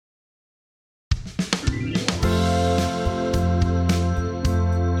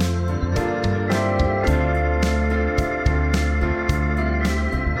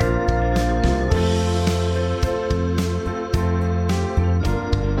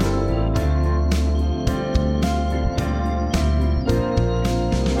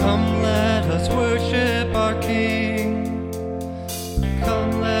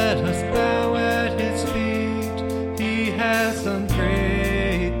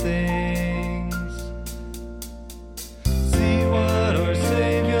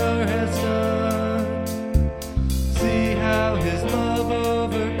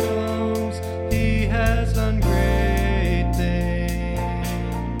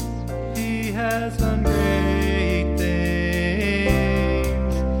has done great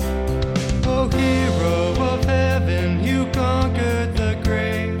things. Oh, hero of heaven, you conquered the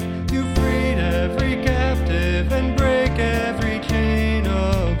grave. You freed every captive and break every chain.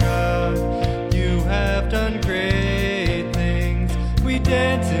 Oh God, you have done great things. We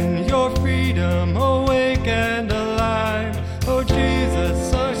dance in your freedom, awake and alive. Oh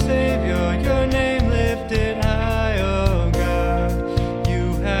Jesus, our Savior, your name lifted high. Oh God,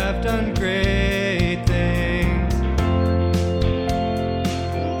 you have done great things.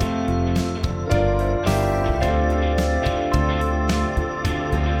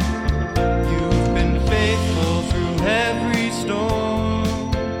 You've been faithful through every storm.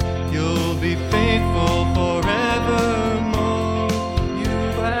 You'll be faithful forevermore. You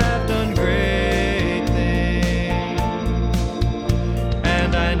have done great things,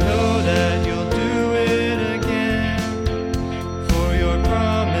 and I know that you'll do it again. For your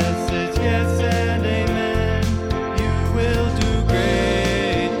promise is yes and amen. You will do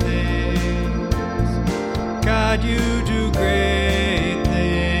great things. God, you